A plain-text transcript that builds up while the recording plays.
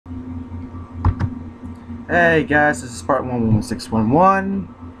Hey guys, this is Spartan111611,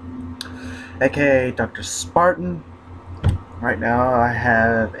 aka Dr. Spartan. Right now I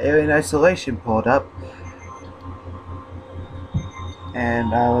have Alien Isolation pulled up,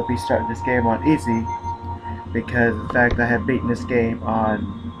 and I will be starting this game on easy because of the fact I have beaten this game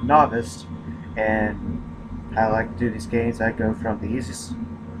on novice, and I like to do these games. I go from the easiest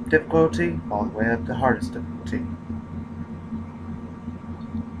difficulty all the way up to the hardest difficulty.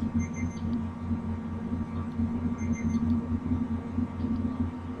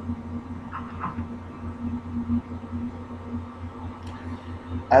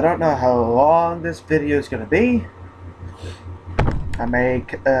 I don't know how long this video is going to be. I may,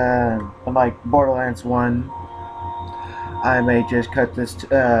 unlike Borderlands 1, I may just cut this,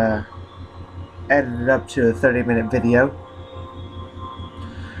 edit it up to a 30-minute video.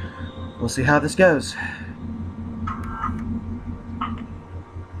 We'll see how this goes.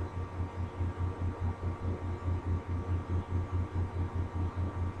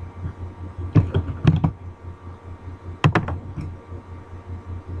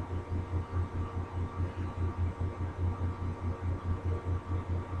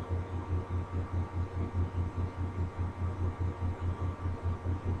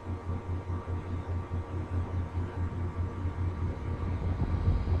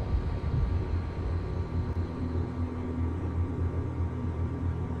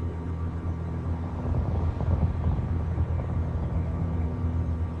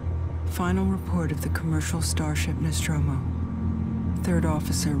 Final report of the commercial starship Nostromo. Third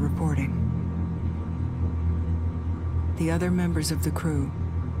officer reporting. The other members of the crew: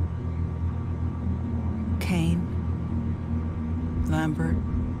 Kane, Lambert,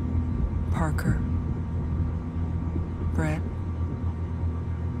 Parker, Brett,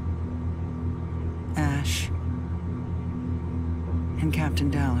 Ash, and Captain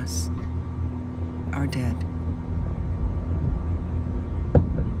Dallas are dead.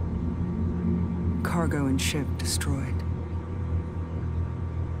 Cargo and ship destroyed.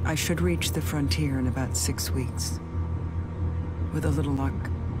 I should reach the frontier in about 6 weeks. With a little luck,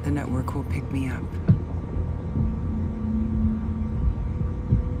 the network will pick me up.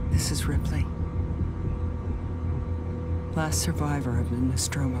 This is Ripley. Last survivor of the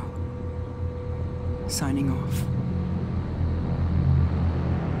Nostromo. Signing off.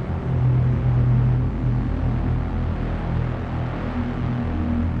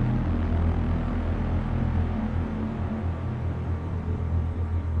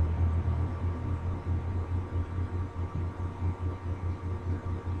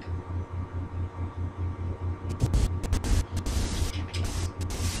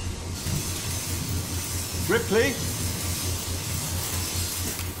 Ripley?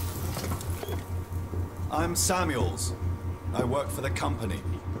 I'm Samuels. I work for the company.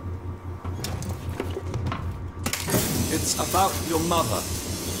 It's about your mother.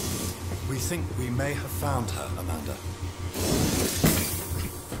 We think we may have found her, Amanda.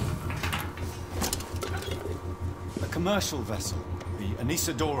 A commercial vessel, the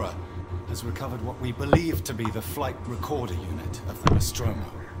Anisadora, has recovered what we believe to be the flight recorder unit of the Nostromo.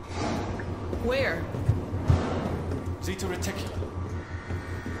 Where? Zeta Reticula.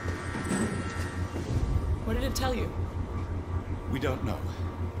 What did it tell you? We don't know.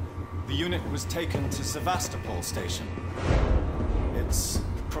 The unit was taken to Sevastopol station. It's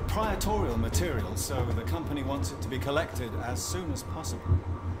proprietorial material, so the company wants it to be collected as soon as possible.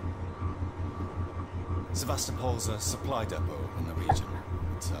 Sevastopol's a supply depot in the region.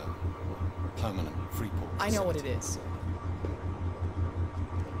 It's a permanent free port. I know what it is.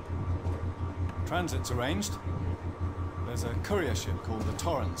 Transit's arranged. There's a courier ship called the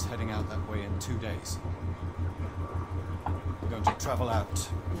Torrens heading out that way in 2 days. We're going to travel out.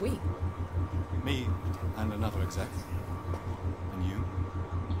 We? Me and another exec. And you,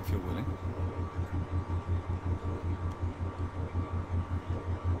 if you're willing.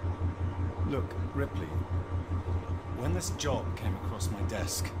 Look, Ripley, when this job came across my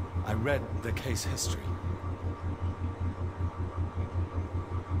desk, I read the case history.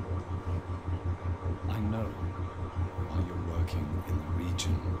 I know why you're working in the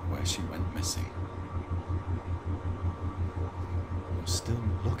region where she went missing. You're still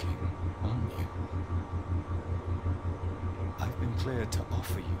looking, aren't you? I've been cleared to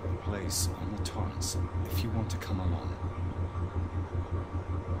offer you a place on the Torrens if you want to come along.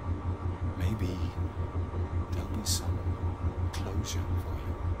 Maybe there'll be some closure for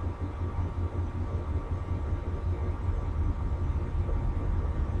you.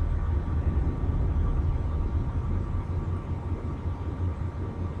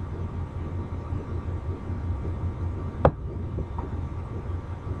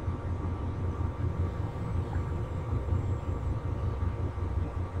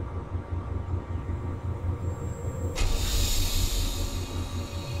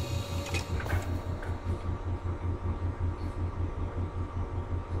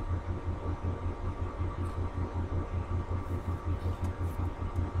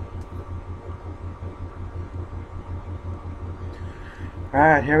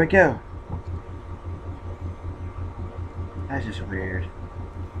 Alright, here we go. That's just weird.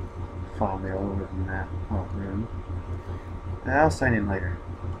 Follow me all over from that room. I'll sign in later.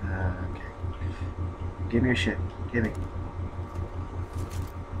 Okay. Give me your shit. Give me.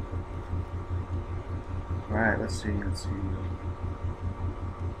 Alright, let's see.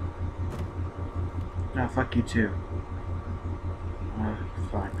 No, fuck you too.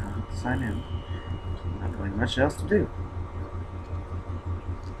 Fine, I'll sign in. Not really much else to do.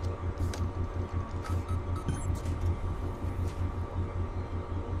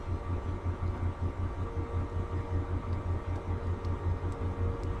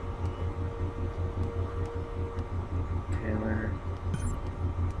 Taylor.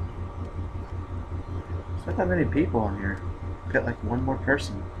 There's not that many people on here. Got like one more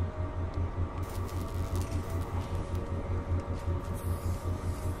person.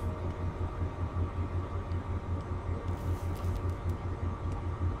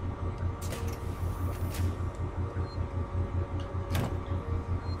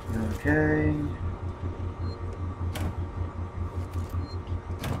 Okay.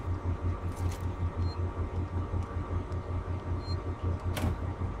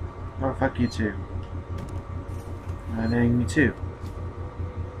 Oh, fuck you too. And you too.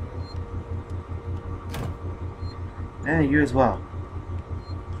 And you as well.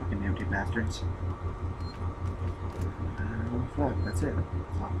 Fucking empty bastards. Oh fuck, that's it.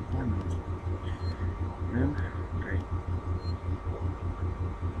 That's all the time. Room? Great.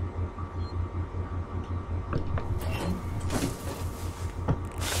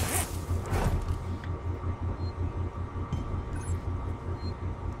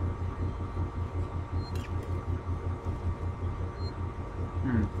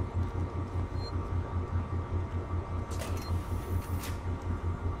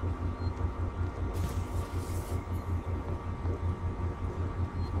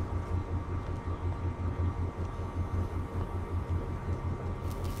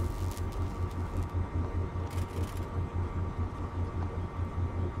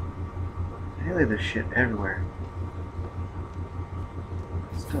 Really, there's shit everywhere.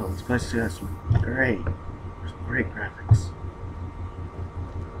 Still, this place has some great graphics.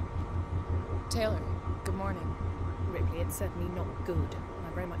 Taylor, good morning. Ripley, it's certainly not good.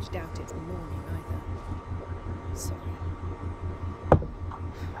 I very much doubt it's morning either. Sorry.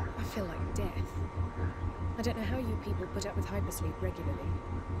 I feel like death. I don't know how you people put up with hypersleep regularly.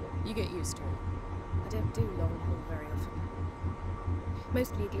 You get used to it. I don't do long haul very often.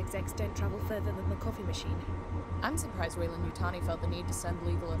 Most legal execs don't travel further than the coffee machine. I'm surprised Weyland-Yutani felt the need to send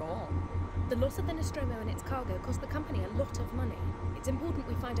legal at all. The loss of the Nostromo and its cargo cost the company a lot of money. It's important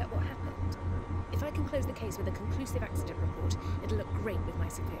we find out what happened. If I can close the case with a conclusive accident report, it'll look great with my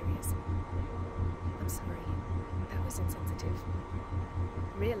superiors. I'm sorry. That was insensitive.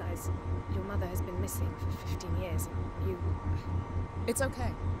 Realize your mother has been missing for 15 years. You... It's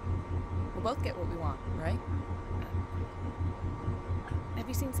okay. We'll both get what we want, right? Have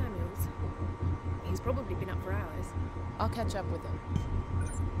you seen Samuels? He's probably been up for hours. I'll catch up with him.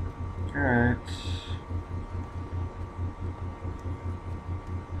 Alright.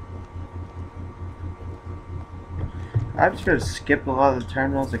 I'm just going to skip a lot of the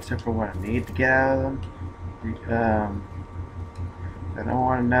terminals except for what I need to get out of them. I don't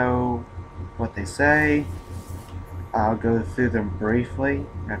want to know what they say. I'll go through them briefly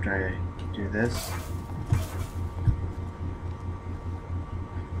after I do this.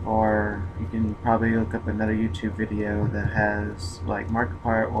 Or you can probably look up another YouTube video that has like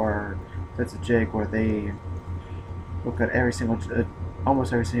Markiplier or That's a Jig where they look at every single,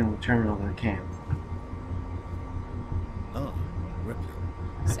 almost every single terminal they can. Ah, Ripley.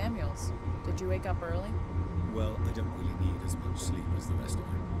 Samuels, did you wake up early? Well, I don't really need as much sleep as the rest of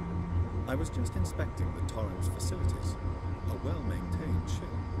you. I was just inspecting the Torrens facilities. A well-maintained ship.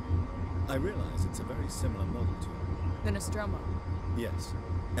 I realize it's a very similar model to... The Nostromo. Yes,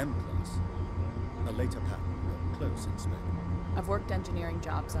 M-Class. A later pattern, but close in spec. I've worked engineering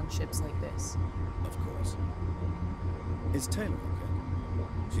jobs on ships like this. Of course. Is Taylor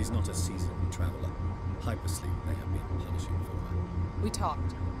okay? She's not a seasoned traveler. Hypersleep may have been punishing for her. We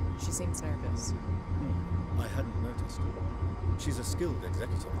talked. She seems nervous. I hadn't noticed. She's a skilled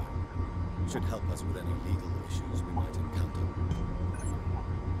executive. Should help us with any legal issues we might encounter.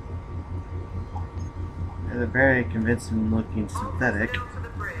 They're very convincing looking synthetic. To the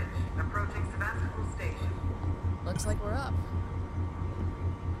bridge, approaching Sebastopol Station. Looks like we're up.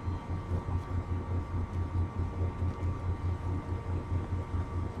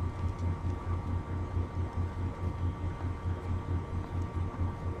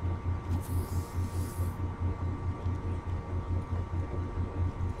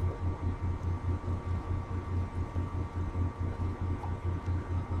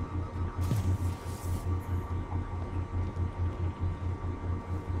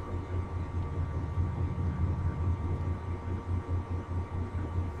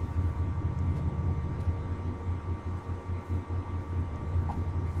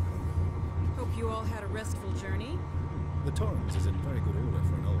 all had a restful journey? The Torrens is in very good order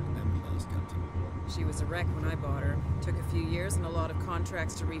for an old M-class captain. She was a wreck when I bought her. Took a few years and a lot of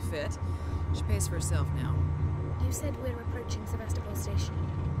contracts to refit. She pays for herself now. You said we're approaching Sevastopol Station.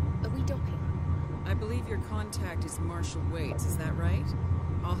 Are we docking? I believe your contact is Marshal Waits, is that right?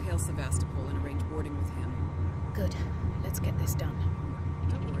 I'll hail Sevastopol and arrange boarding with him. Good. Let's get this done.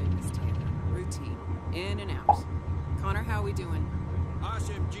 Don't worry, Miss Taylor. Routine. In and out. Connor, how we doing?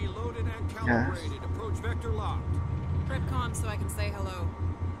 SMG loaded and calibrated. Yes. Approach vector locked. Prep con so I can say hello.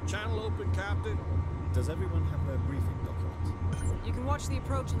 Channel open, Captain. Does everyone have their briefing documents? You can watch the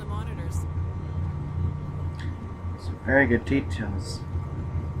approach on the monitors. Some very good details.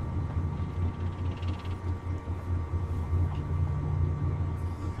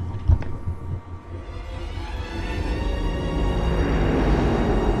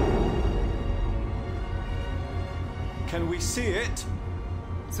 Can we see it?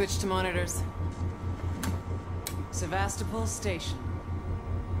 Switch to monitors. Sevastopol Station.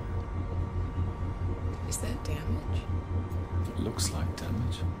 Is that damage? It looks like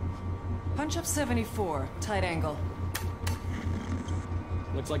damage. Punch up 74, tight angle.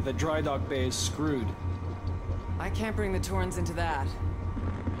 Looks like the dry dock bay is screwed. I can't bring the Torrens into that.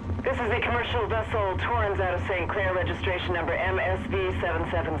 This is a commercial vessel, Torrens out of St. Clair, registration number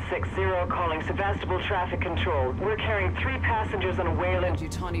MSV7760, calling Sevastopol Traffic Control. We're carrying 3 passengers on a whale in...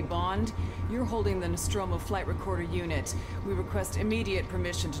 Yutani Bond, you're holding the Nostromo flight recorder unit. We request immediate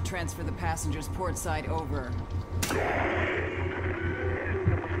permission to transfer the passengers portside over. This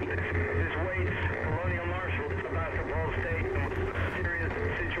Waits, Colonial Marshal, Sevastopol State, serious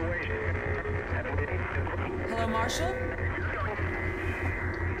situation. Hello, Marshal?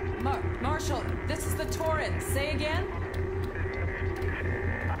 Marshal, this is the Torrens. Say again?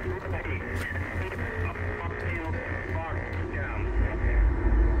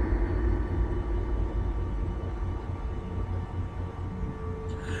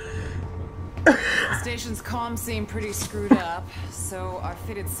 The station's comms seem pretty screwed up, so I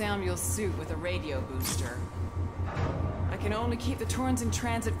fitted Samuel's suit with a radio booster. I can only keep the Torrens in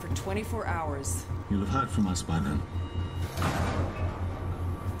transit for 24 hours. You'll have heard from us by then.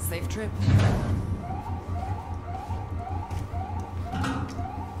 Safe trip.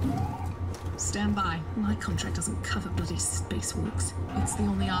 Stand by. My contract doesn't cover bloody spacewalks. It's the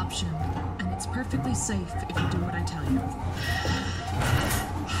only option, and it's perfectly safe if you do what I tell you.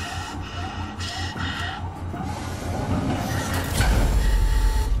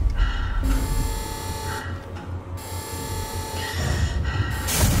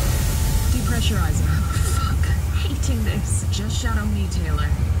 Depressurizer. Oh, fuck. Hating this. Just shadow me, Taylor.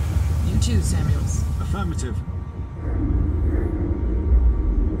 You too, Samuels. Affirmative.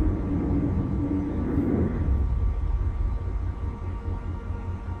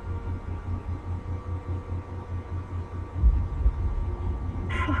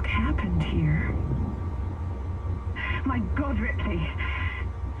 Fuck happened here? My God, Ripley.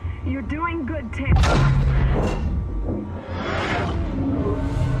 You're doing good, Taylor.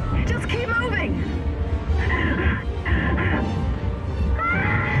 Just keep moving!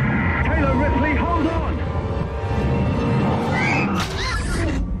 Taylor, Ripley, hold on!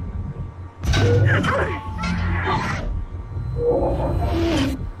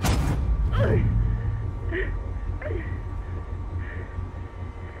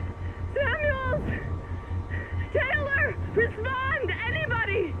 Samuels! Taylor! Respond!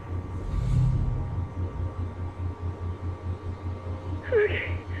 Anybody!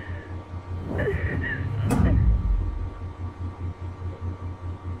 Okay.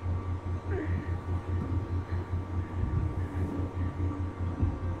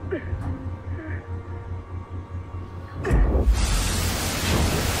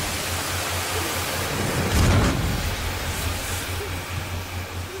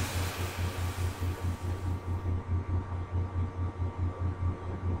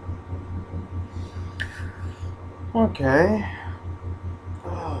 Okay.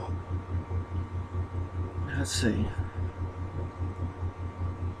 Oh. Let's see.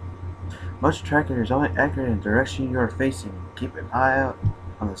 Motion tracker is only accurate in the direction you are facing. Keep an eye out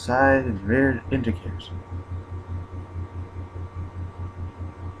on the side and rear indicators.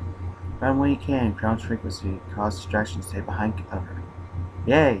 Run when you can. Ground frequency. Cause distraction. Stay behind cover.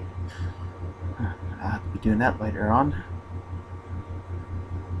 Yay! I'll have to be doing that later on.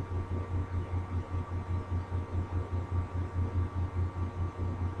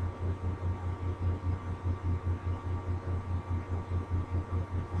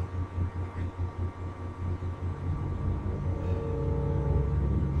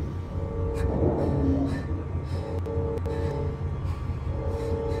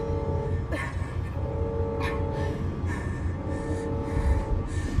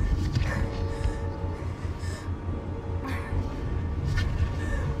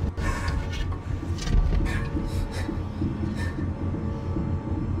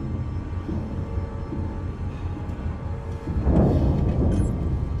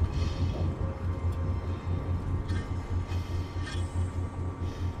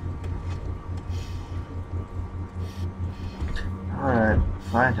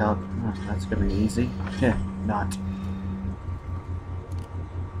 Find help. Oh, that's gonna be easy. Yeah, not.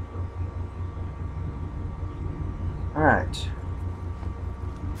 Alright.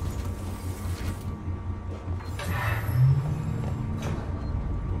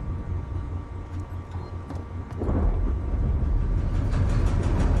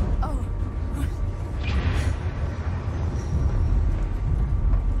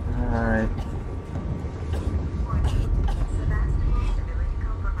 Alright.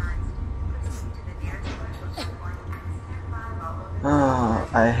 Oh,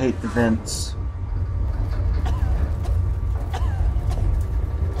 I hate the vents.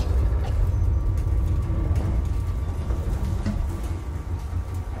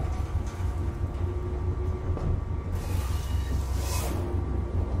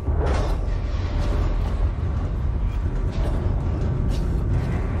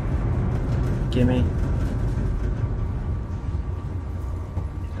 Gimme.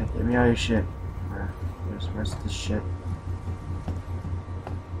 Give me all your shit. Where's the rest of this shit?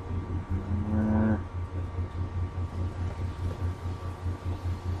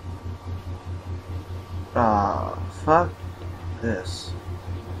 Fuck this.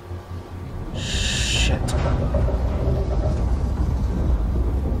 Shit.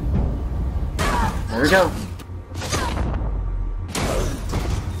 There we go.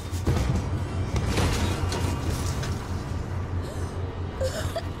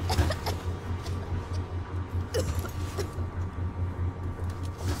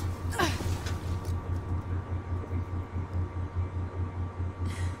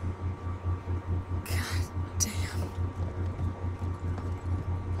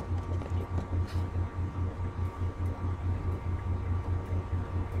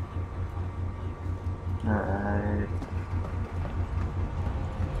 Alright.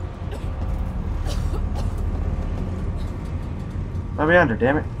 Let me under,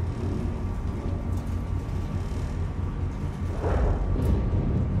 damn it.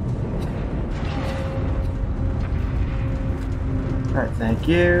 Alright, thank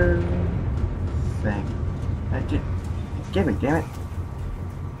you. Thank you. Give me, damn it.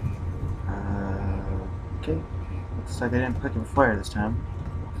 Okay. Looks like I didn't put him fire this time.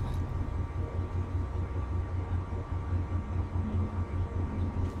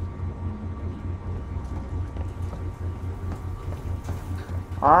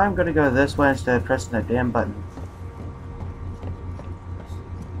 I'm gonna go this way instead of pressing that damn button.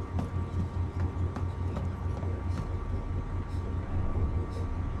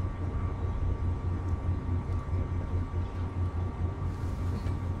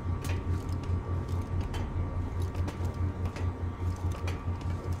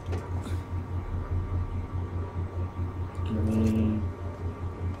 Gimme.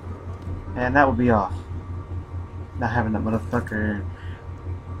 And that will be off. Not having that motherfucker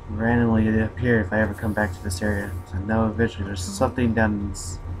randomly appear if I ever come back to this area. So I know eventually there's something down in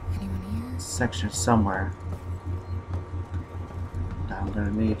this section somewhere that I'm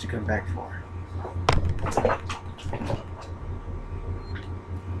gonna need to come back for.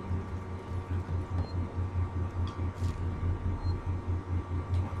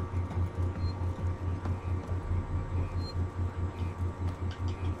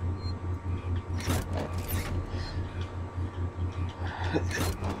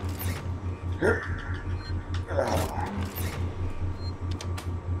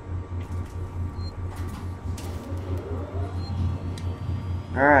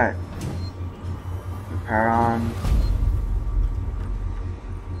 Alright. Power on.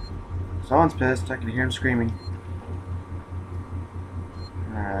 Someone's pissed. I can hear him screaming.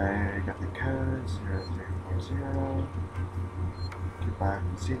 Alright, I got the code 0340. Goodbye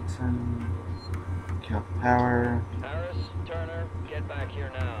from Season. Kill the power. Harris, Turner, get back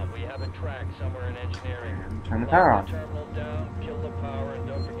here now. We have a track somewhere in engineering. And turn the power on. Terminal down, kill the power, and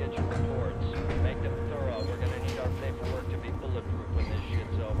don't forget your reports. Make them thorough. We're gonna need our paperwork to be bulletproof when this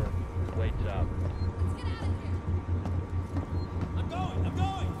shit's over. Waits up. I'm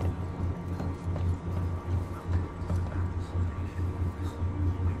going!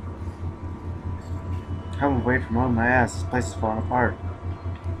 Come away from home, my ass. This place is falling apart.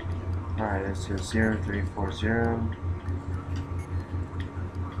 Alright, let's do 0340.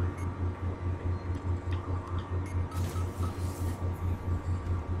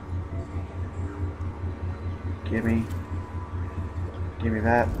 Gimme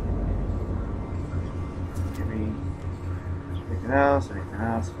that. Gimme anything else,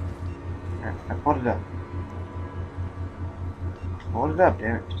 Alright, I pulled it up. Hold it up,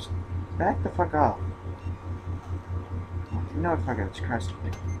 damn it. Just back the fuck off. You know if I got Christ with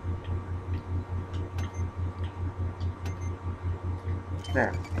me.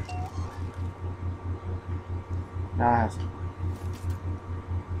 There. Now it has.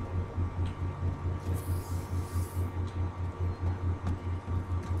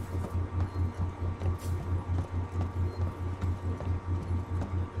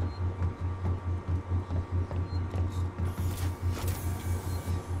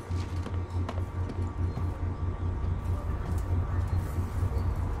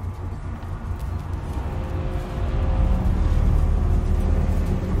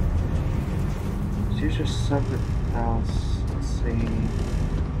 There's just something else. Let's see.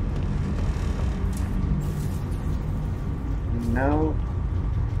 No.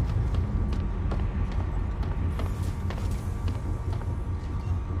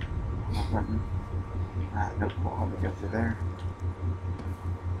 Button. Nope. We'll have to go through there.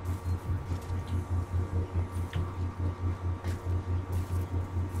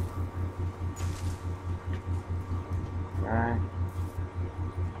 Alright.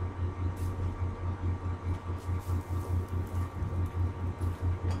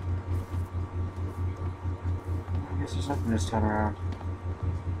 I guess there's nothing this time around.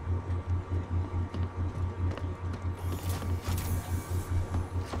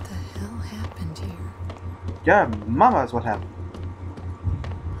 What the hell happened here? Yeah, mama is what happened.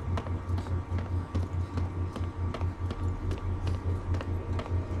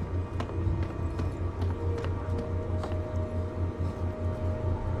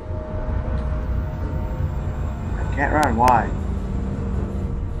 I can't run. Why?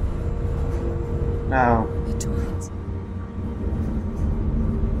 No. The torrents.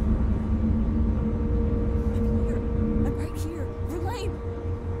 I'm right here. Verlaine!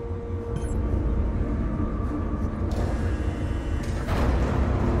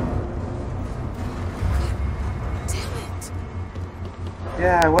 Damn it!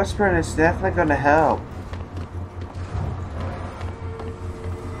 Yeah, whispering is definitely going to help.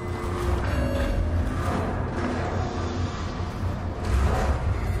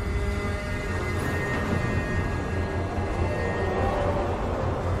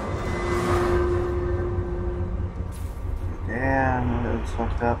 Damn, that looks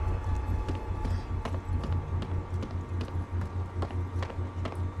fucked up.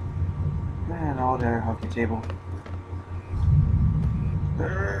 Man, all there, hockey table.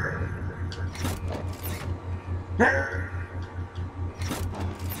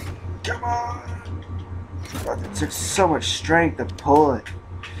 Come on! God, it took so much strength to pull it.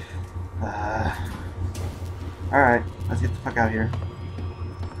 Alright, let's get the fuck out of here.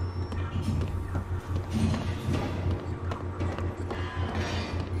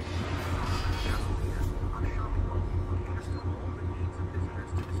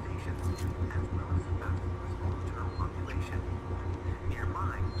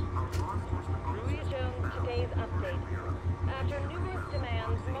 Today's update. After numerous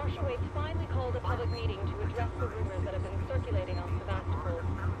demands, Marshal Waits finally called a public meeting to address the rumors that have been circulating on Sevastopol.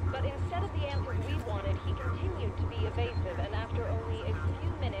 But instead of the answers we wanted, he continued to be evasive, and after only a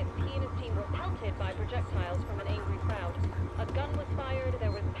few minutes, he and his team were pelted by projectiles from an angry crowd. A gun was fired,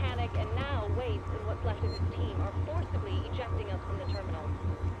 there was panic, and now Waits and what's left of his team are forcibly ejecting us from the terminal.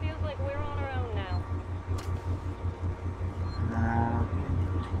 Feels like we're on our own now.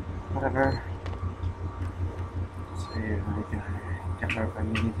 Whatever. See if I can't remember if I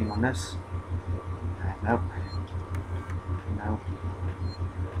need anything on this. Nope. No.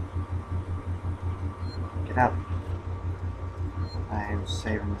 Get out. I am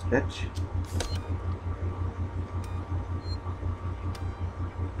saving this bitch.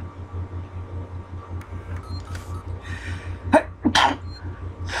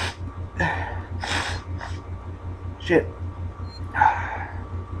 Shit.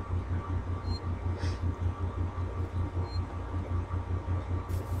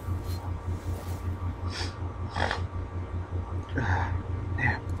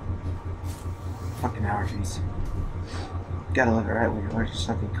 Damn. Fucking allergies. Gotta live it right when you're allergic to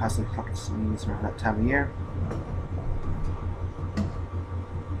something, constantly fucking sneeze around that time of year.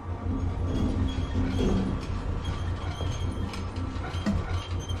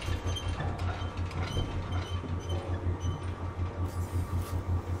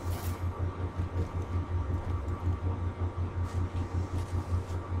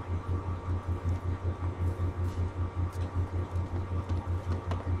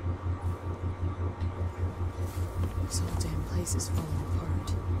 This whole damn place is falling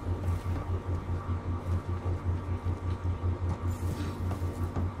apart.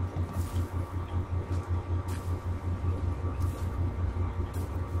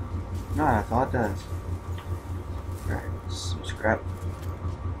 No, that's all it does. Alright, some scrap.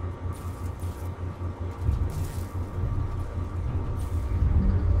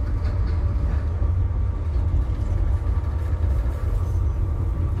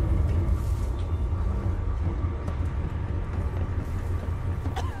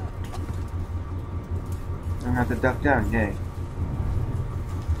 to duck down, yay.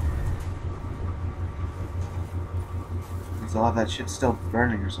 Because a lot of that shit's still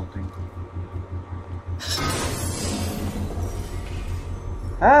burning or something.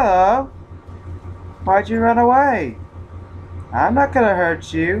 Hello? Why'd you run away? I'm not gonna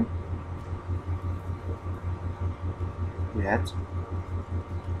hurt you. Yet.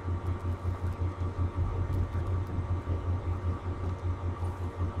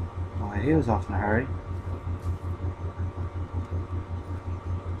 Oh, he was off in a hurry.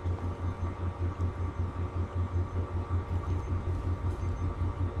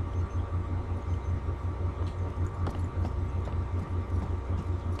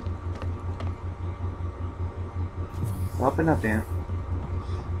 Open up, Dan.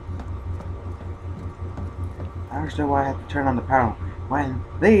 I don't understand why I have to turn on the power when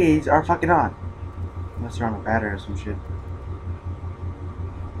these are fucking on. Unless they're on a battery or some shit.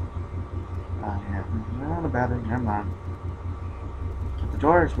 Oh yeah, they're on a battery, never mind. But the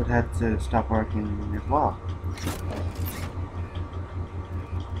doors would have to stop working as well.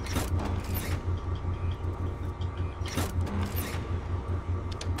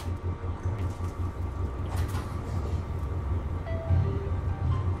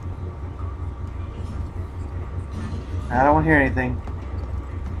 I don't want to hear anything.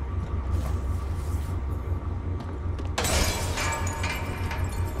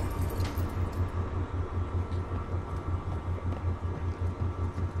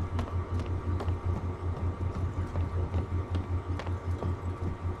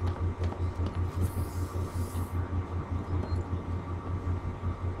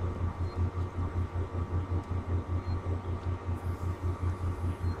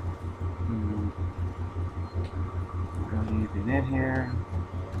 In here.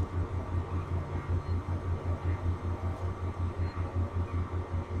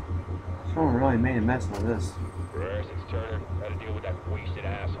 Someone really made a mess of this. First, it's Turner. Got to deal with that wasted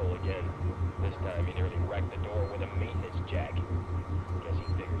asshole again. This time he nearly wrecked the door with a maintenance jack. Guess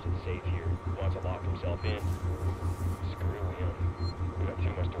he figures it's safe here. Wants to lock himself in. Screw him. We got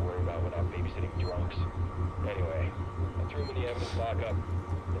too much to worry about without babysitting drunks. Anyway, I threw him in the evidence lockup.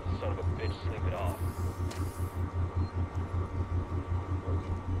 Let the son of a bitch sleep it off.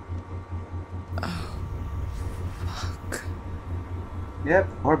 Yep,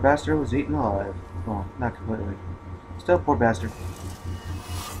 poor bastard was eaten alive. Well, not completely. Still, poor bastard.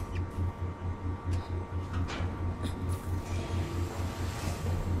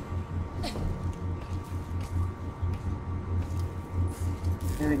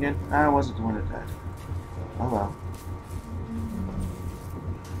 And again, I wasn't the one that died. Oh well.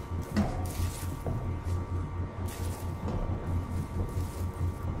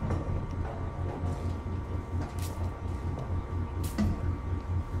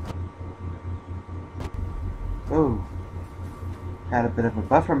 Oh, had a bit of a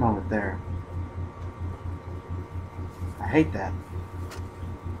buffer moment there. I hate that.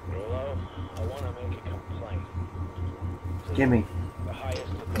 Hello? I want to make a complaint. Gimme. The highest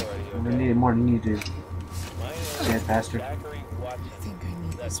authority, I'm gonna need it more than you do. My name Yeah, is bastard. Zachary Watson. I think I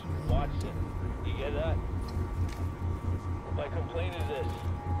need That's this one. Watson. You get that? My complaint is this.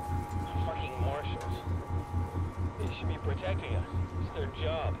 Fucking marshals. They should be protecting us. It's their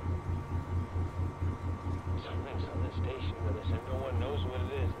job. Something's on this station with us and no one knows what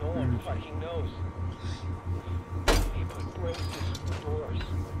it is. No one fucking knows. They put braces in the doors.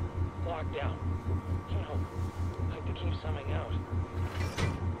 Locked down. You know, like to keep something out.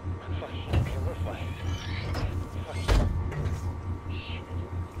 I'm fucking terrified. Fucking shit.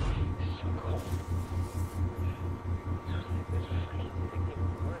 It's so cold. This fucking thing even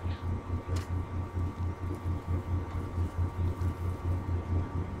works.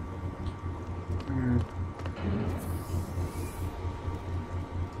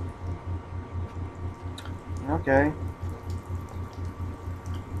 Okay.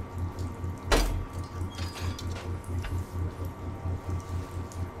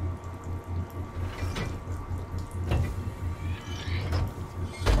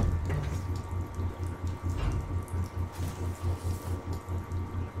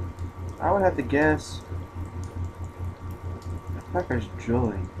 I would have to guess. That fucker's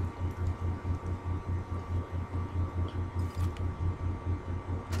Julie.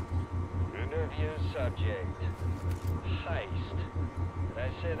 Interview subject. Heist. Did I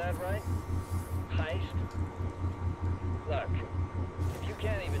say that right? Heist? Look, if you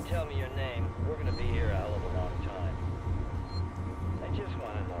can't even tell me your name, we're gonna be here a hell of a long time. I just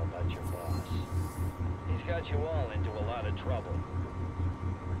want to know about your boss. He's got got you all into a lot of trouble.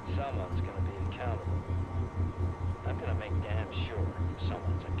 Someone's gonna be accountable. I'm gonna make damn sure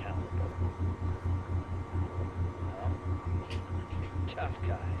someone's accountable. Well, tough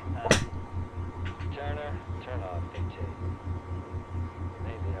guy, huh? Turner, turn off the tape.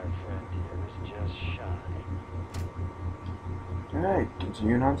 Maybe our friend here is just shy. Alright,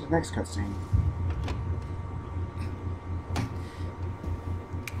 continuing on to the next cutscene.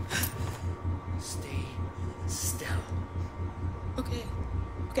 Stay still. Okay.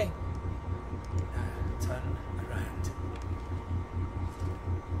 Okay. Turn around.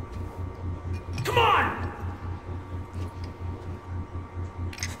 Come on!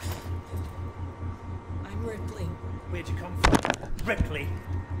 I'm Ripley. Where'd you come from? Ripley.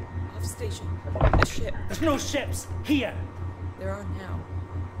 Off station. A ship. There's no ships here. There are now.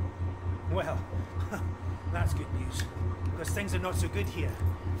 Well, that's good news. Because things are not so good here.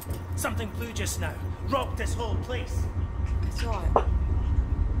 Something flew just now. Rocked this whole place. I saw it.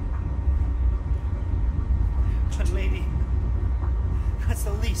 But lady, that's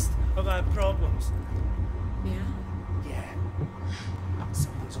the least of our problems. Yeah? Yeah.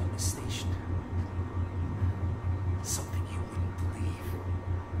 Someone's on the station. Something you wouldn't believe.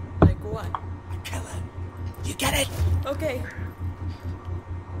 Like what? A killer. You get it? Okay.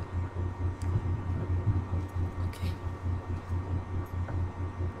 Okay.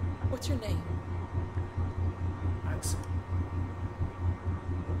 What's your name? Axel.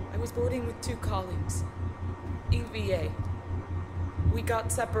 I was boarding with 2 colleagues. EVA. We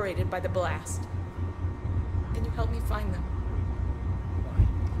got separated by the blast. Can you help me find them?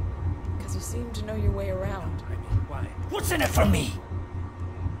 Why? Because you seem to know your way around. I mean, why? What's in it for me?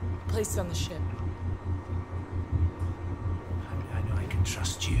 Placed on the ship. How do I know I can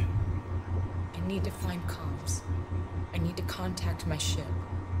trust you? I need to find comms. I need to contact my ship.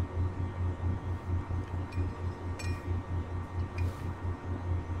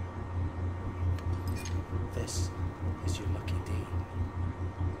 This is your lucky day.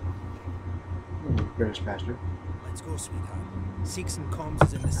 British bastard. Let's go, sweetheart. Seek some comms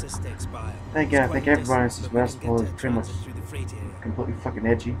is in the Systex bio. Again, I think everyone in Sebastopol is pretty much through the freight area. completely fucking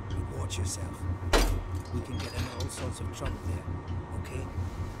edgy. Watch yourself. We can get into all sorts of trouble there, okay?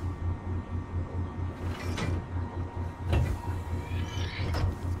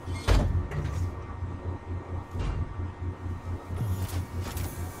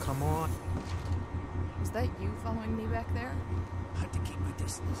 Come on. Was that you following me back there? Had to keep my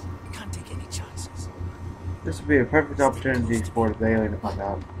distance. Can't take any chances. This would be a perfect opportunity for the alien to find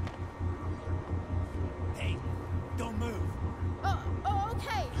out. Hey, don't move.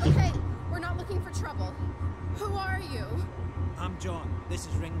 Okay. We're not looking for trouble. Who are you? I'm John. This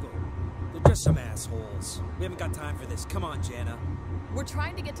is Ringo. They're just some assholes. We haven't got time for this. Come on, Jenna. We're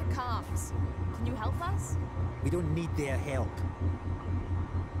trying to get to comms. Can you help us? We don't need their help.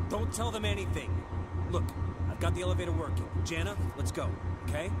 Don't tell them anything. Look, I've got the elevator working. Jenna, let's go,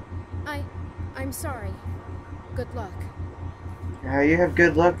 okay? I'm sorry. Good luck. You have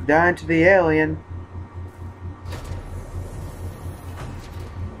good luck dying to the alien.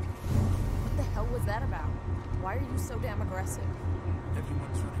 What the hell was that about? Why are you so damn aggressive?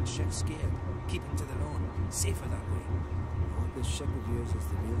 Everyone's running shit scared. Keeping to their own. Safer that way. Oh, this ship of yours is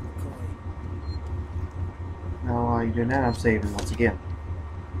the real McCoy. Now while you're doing that, I'm saving once again.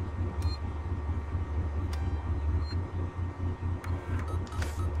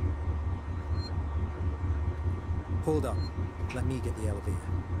 Hold up. Let me get the elevator.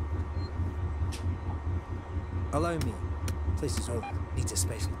 Allow me. Place is old. Needs a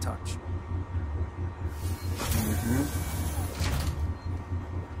special touch.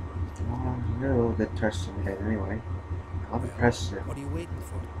 You're a little bit touched in the head anyway. I'll press it. What are you waiting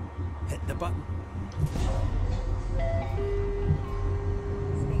for? Hit the button.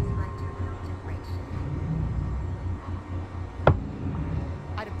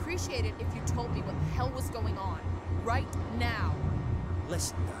 I'd appreciate it if you told me what the hell was going on. Right now.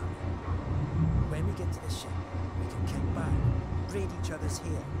 Listen, darling. When we get to the ship, we can kick back, braid each other's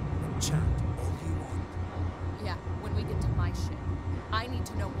hair, and chant all you want. Yeah, when we get to my ship. I need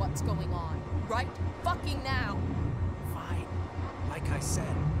to know what's going on. Right fucking now. Fine. Like I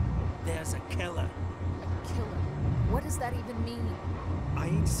said, there's a killer. A killer? What does that even mean? I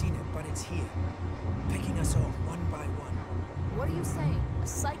ain't seen it, but it's here. Picking us off one by one. What are you saying? A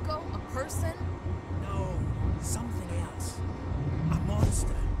psycho? A person? No, something else. A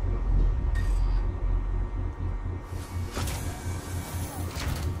monster.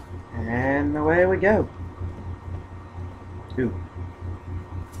 And away we go. Ooh.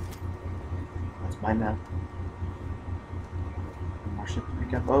 That's mine now. More ship to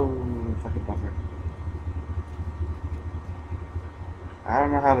pick up. Oh, fucking bummer. I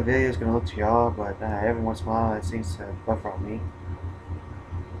don't know how the video is going to look to y'all, but every once in a while it seems to buffer on me.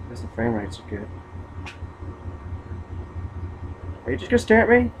 Because the frame rates are good. Are you just going to stare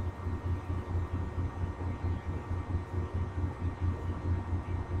at me?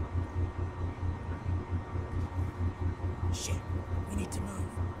 Shit, we need to move.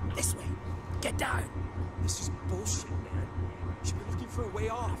 This way. Get down. This is bullshit, man. You should be looking for a way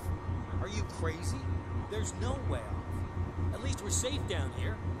off. Are you crazy? There's no way off. At least we're safe down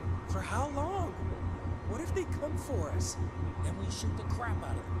here. For how long? What if they come for us? Then we shoot the crap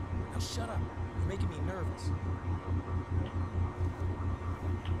out of them. Now shut up. You're making me nervous.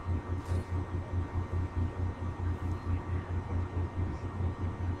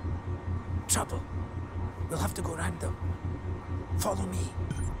 Trouble. We'll have to go round them. Follow me.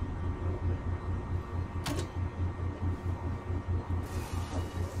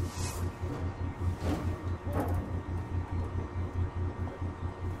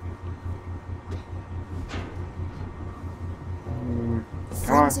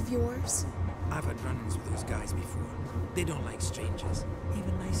 Friends of yours? I've had run-ins with those guys before. They don't like strangers,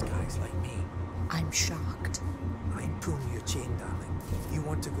 even nice guys like me. I'm shocked. I'm pulling your chain, darling. You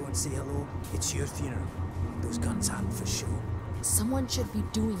want to go and say hello? It's your funeral. Those guns aren't for show. Someone should be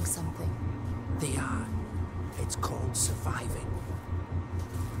doing something. They are. It's called surviving.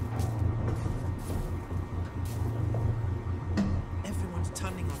 Everyone's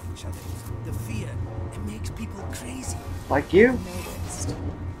turning on each other. The fear, it makes people crazy. Like you? Noticed.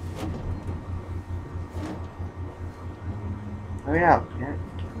 Oh yeah. Yeah.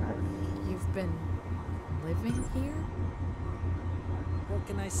 You've been living here? What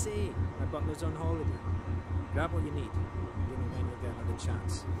can I say? My butler's on holiday. Grab what you need. You don't know when you'll get another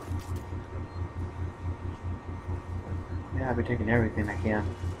chance. Yeah, I'll be taking everything I can.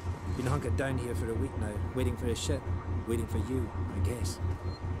 Been hunkered down here for a week now, waiting for a ship. Waiting for you, I guess.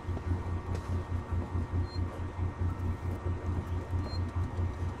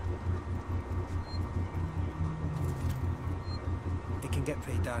 It can get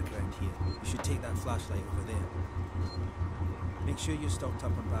pretty dark around here. You should take that flashlight over there. Make sure you're stocked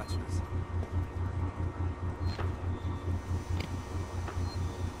up on batteries.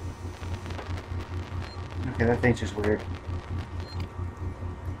 Okay, that thing's just weird.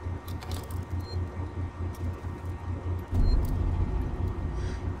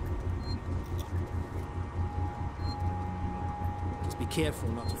 Just be careful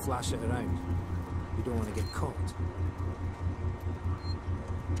not to flash it around. You don't want to get caught.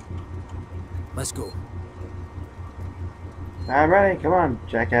 Let's go. I'm ready. Come on,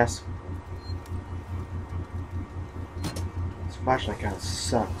 jackass. This flashlight kind of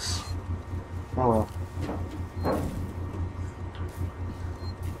sucks. Oh well.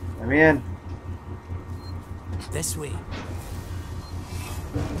 I'm in. This way.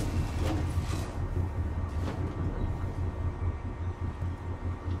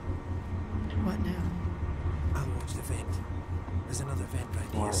 What now? I'll watch the vent. There's another vent right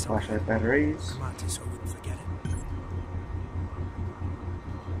here More somewhere. flashlight batteries. Come on, so I wouldn't forget it.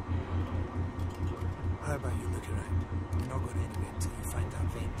 How about you look around? You're not going anywhere until you find that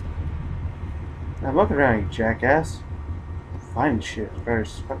vent. I'm looking around, you jackass. Find shit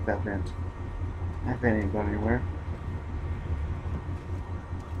first. Fuck that vent. That vent ain't going anywhere.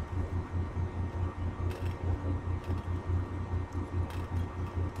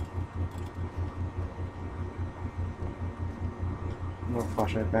 More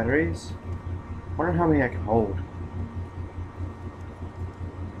flashlight batteries. Wonder how many I can hold.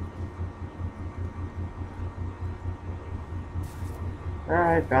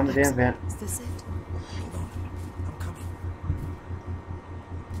 Alright, found the damn vent. Is this it? Hold on. I'm coming.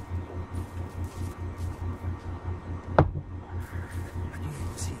 I knew you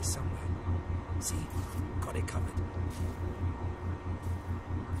would see it somewhere. See? Got it covered.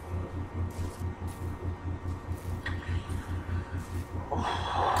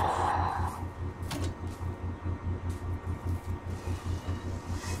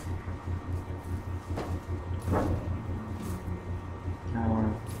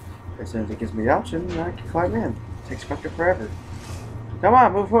 As soon as it gives me the option, I can climb in. It takes fucking forever. Come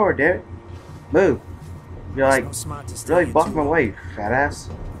on, move forward, dude. Move. You're like It's not smart to stay really here blocking too my long. way, fat ass.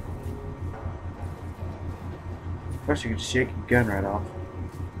 First, you could shake your gun right off.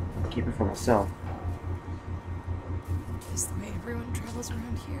 Keep it for myself. Is the way everyone travels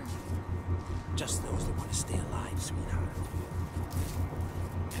around here? Just those that want to stay alive, sweetheart.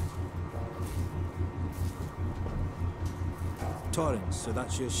 Torrens, so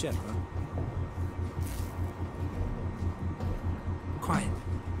that's your ship, huh? Quiet.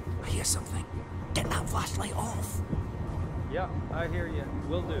 I hear something. Get that flashlight off. Yeah, I hear you.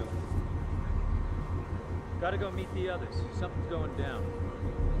 Will do. Gotta go meet the others. Something's going down.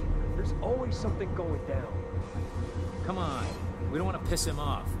 There's always something going down. Come on. We don't want to piss him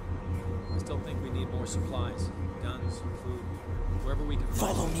off. I still think we need more supplies. Guns, food, wherever we can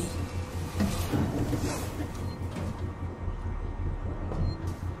find. Follow me.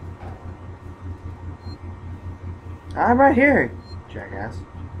 I'm right here, jackass.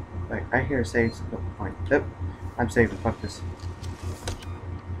 Like, right here saves the point. Yep. I'm saving. Fuck this.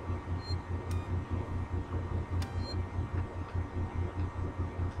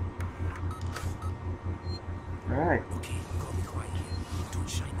 Alright. Okay, gotta be quiet here. Don't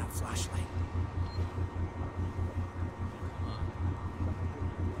shine that flashlight.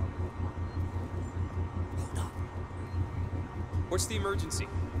 Hold up. What's the emergency?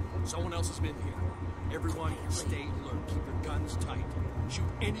 Someone else has been here. Everyone, stay alert. Keep your guns tight. Shoot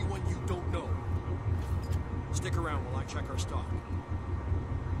anyone you don't know. Stick around while I check our stock.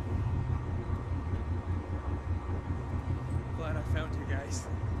 Glad I found you guys.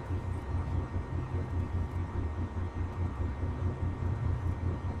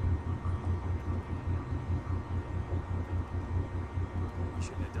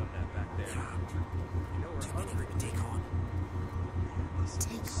 Shouldn't have done that back there. You know we're hungry. Take on. This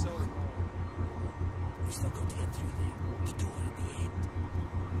takes so long. We still got to get through there. The door at the end.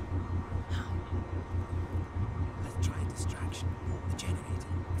 Let's try a distraction. The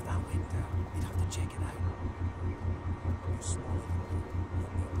generator. If that went down, we'd have to check it out. You swallow the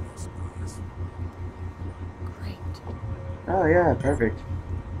book, you'll make less noise. Great. Oh yeah, perfect.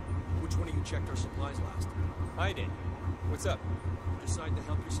 Which one of you checked our supplies last? I did. What's up? Decide to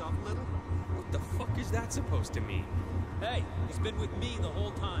help yourself a little? What the fuck is that supposed to mean? Hey, he's been with me the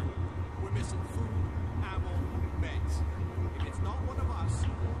whole time. We're missing food, ammo, meds. If it's not one of us,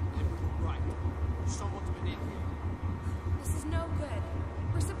 then we were right. Someone's been in here. This is no good.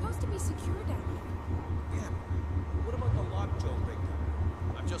 We're supposed to be secure down here. Yeah. What about the lockjaw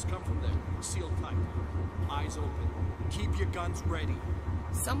breakdown? I've just come from there. Sealed tight. Eyes open. Keep your guns ready.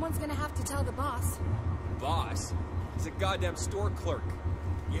 Someone's gonna have to tell the boss. Boss? He's a goddamn store clerk.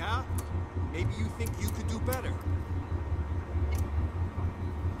 Yeah? Maybe you think you could do better.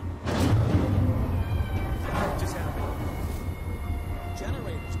 What just happened?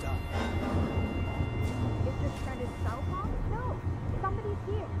 Generator's done. Is this started cell phone? No. Somebody's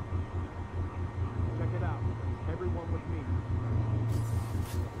here. Check it out. Everyone with me.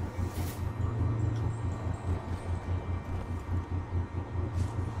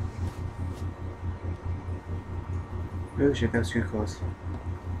 Ooh, shit, that was too close.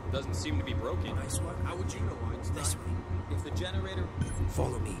 Doesn't seem to be broken. Nice one. How would you know, Einstein? This way. If the generator...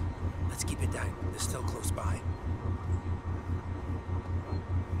 Follow me. Let's keep it down. They're still close by.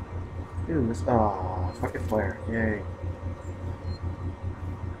 Ooh, this. Oh, fucking flare. Yay.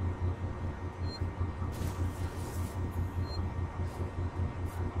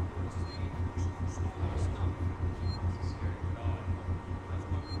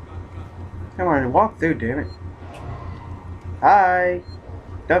 Come on, walk through, damn it. Hi!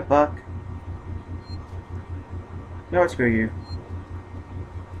 Don't buck. No, screw you.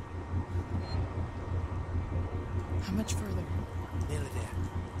 How much further? Nearly there.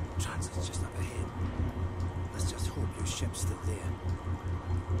 Transit's just up ahead. Let's just hope your ship's still there.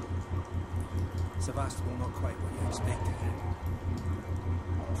 Sevastopol not quite what you expected.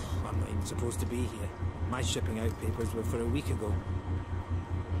 I'm not even supposed to be here. My shipping out papers were for a week ago.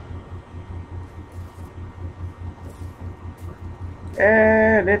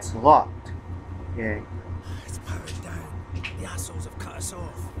 And it's locked. Yay. It's powered down. The assholes have cut us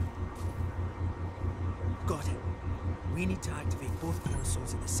off. Got it. We need to activate both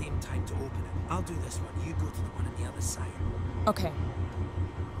consoles at the same time to open it. I'll do this one. You go to the one on the other side. Okay.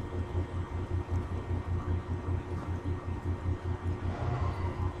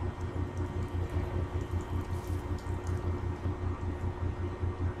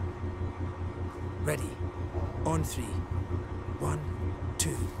 Ready. On three. 1,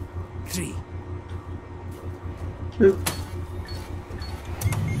 2, 3. Boop.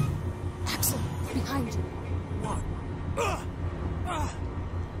 Axel, behind you. One.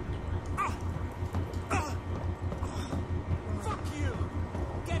 Fuck you!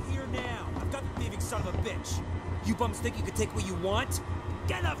 Get here now! I've got the thieving son of a bitch! You bums think you can take what you want?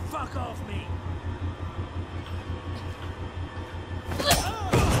 Get the fuck off me!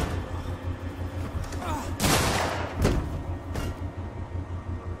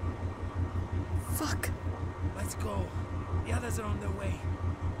 Fuck. Let's go. The others are on their way.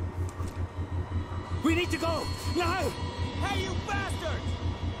 We need to go! Now! Hey, you bastards!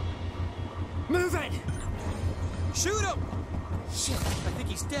 Move it! Shoot him! Shit, I think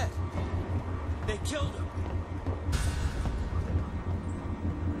he's dead. They killed him.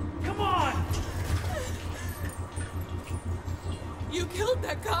 Come on! You killed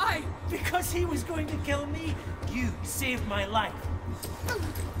that guy! Because he was going to kill me, you saved my life.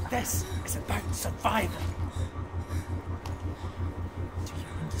 This is about survival. Do you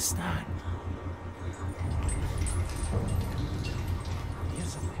understand? Hear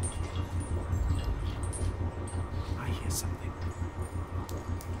something. I hear something.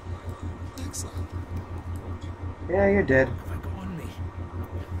 Excellent. Yeah, you're dead. Have I got on me?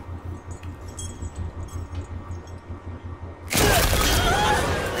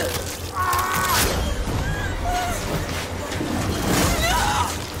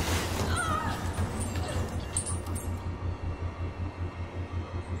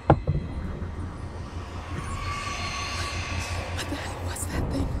 What the hell was that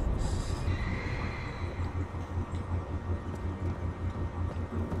thing?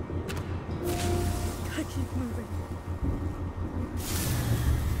 Gotta keep moving.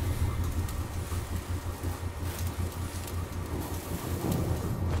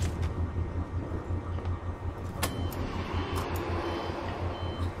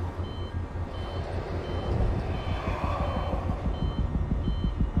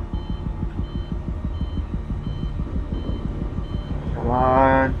 Come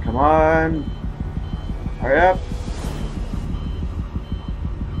on, come on. Hurry up.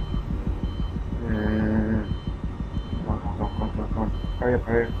 Come on. Hurry up,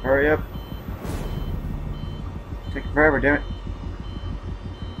 hurry up, hurry up. Taking forever, damn it.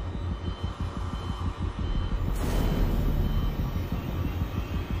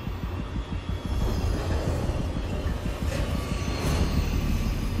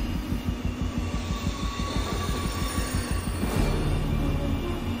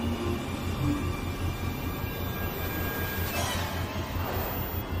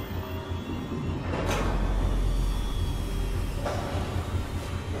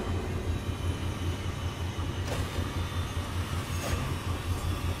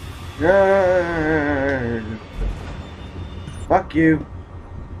 Yeah. Fuck you.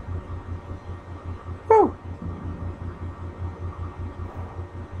 Woo.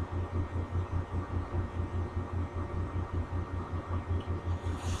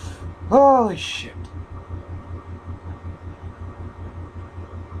 Holy shit.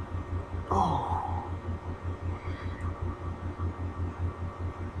 Oh.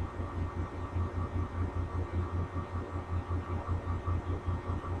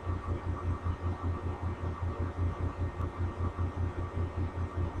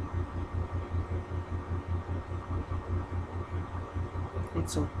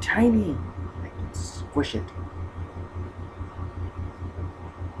 It's so tiny. I can squish it.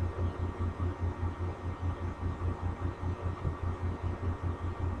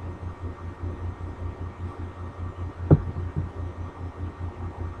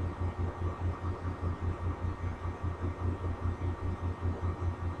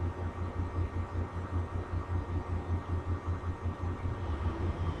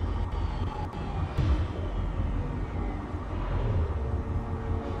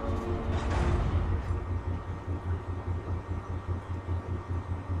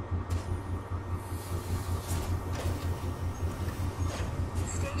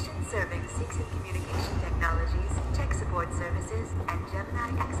 Serving Seegson Communication Technologies, Tech Support Services, and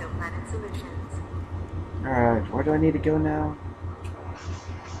Gemini Exoplanet Solutions. Alright, where do I need to go now?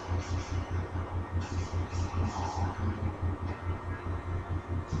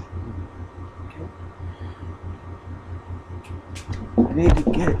 Okay. I need to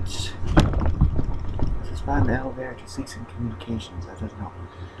get... Let's find the elevator to Seegson Communications. That doesn't help.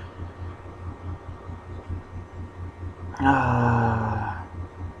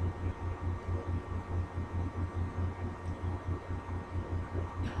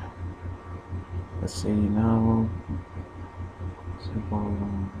 Let's see, no. Simple,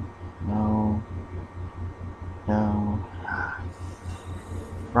 no. No.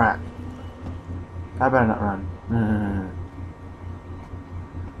 Right. I better not run.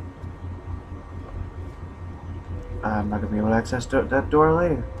 I'm not gonna be able to access that door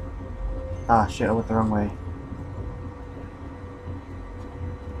later. Ah, shit, I went the wrong way.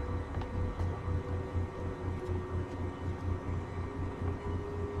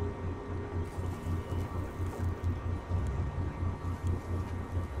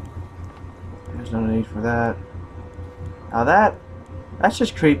 There's no need for that. Now that's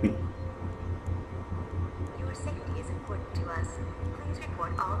just creepy. Your safety is important to us. Please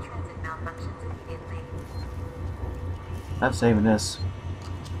report all transit malfunctions immediately. I'm saving this.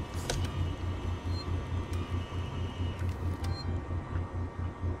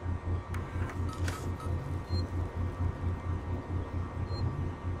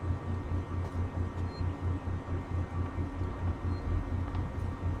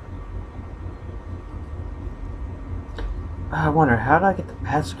 I wonder, how did I get the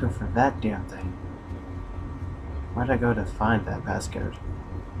passcode for that damn thing? Where'd I go to find that passcode?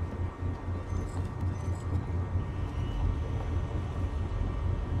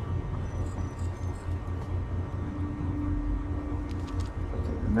 Look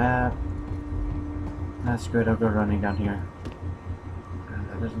at the map. That's good, I'll go running down here.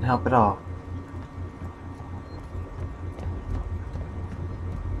 That doesn't help at all.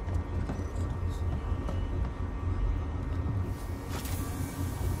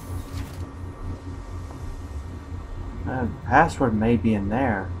 Password may be in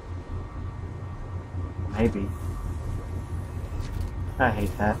there. Maybe. I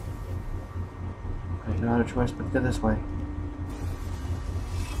hate that. I have no other choice but to go this way.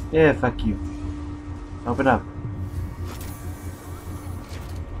 Yeah, fuck you. Open up.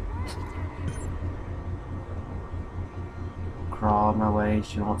 Crawl my way,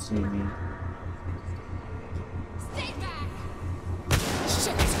 she won't see me. Stay back!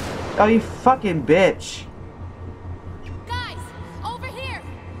 Oh, you fucking bitch! Guys, over here!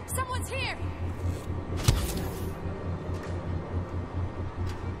 Someone's here!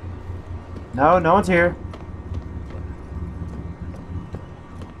 No, no one's here.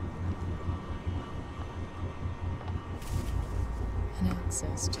 An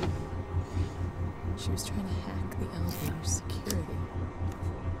access to. She was trying to hack the elevator's security.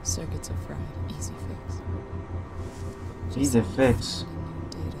 Circuits are fried. Easy fix. Easy fix.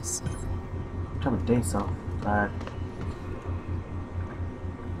 Data cell. What type of data cell? Fried.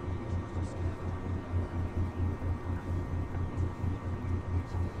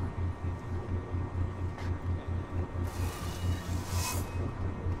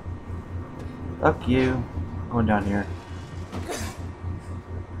 Fuck you. Going down here.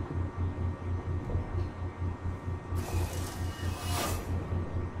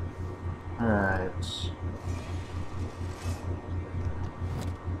 Alright.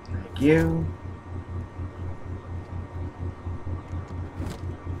 Thank you.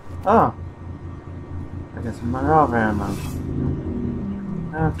 Oh! I got some revolver ammo.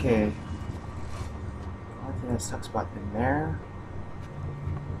 Okay. I think that sucks spot in there.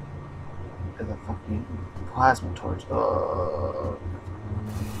 The fucking plasma torch. Oh.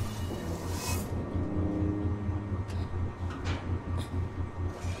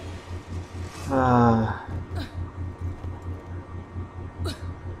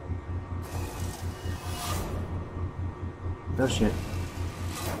 Oh shit.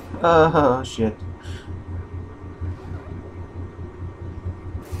 Oh shit.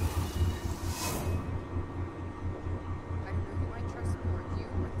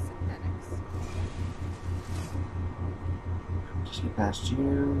 Just get past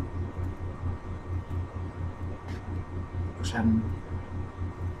you. Wish I had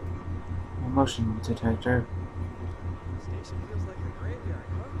a motion detector. Station feels like a graveyard,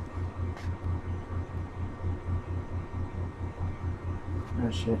 huh?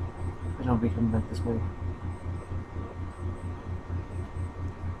 Oh shit. I don't be coming back this way.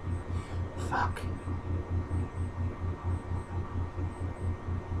 Fuck.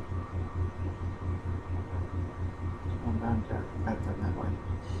 I'm bound to back down that way.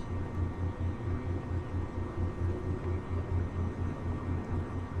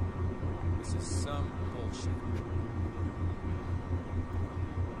 This is some bullshit.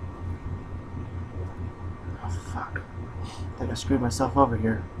 Oh fuck. I think I screwed myself over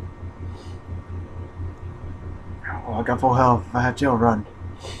here. Oh, I got full health. I had jail run.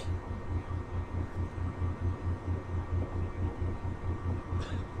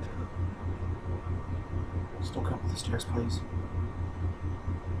 Still come up the stairs, please.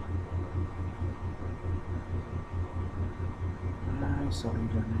 I saw you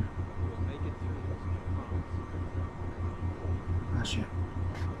down there. We'll make it through this. Ah, shit.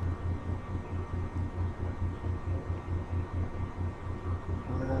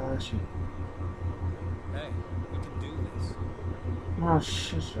 Shit. Hey, we can do this. Oh,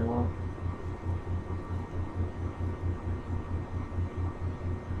 shit, sure.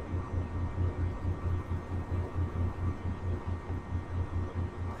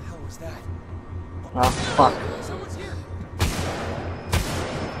 What the hell was that? Oh, fuck. Someone's here.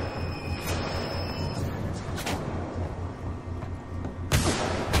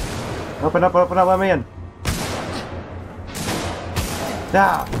 Open up, let me in.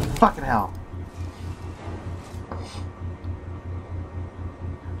 Ah, fucking hell.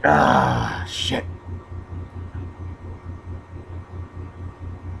 Ah, shit.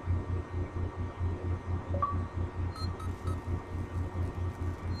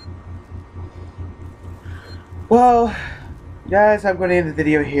 Well, guys, I'm going to end the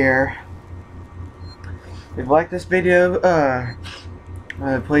video here. If you like this video,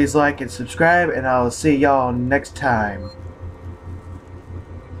 please like and subscribe, and I'll see y'all next time.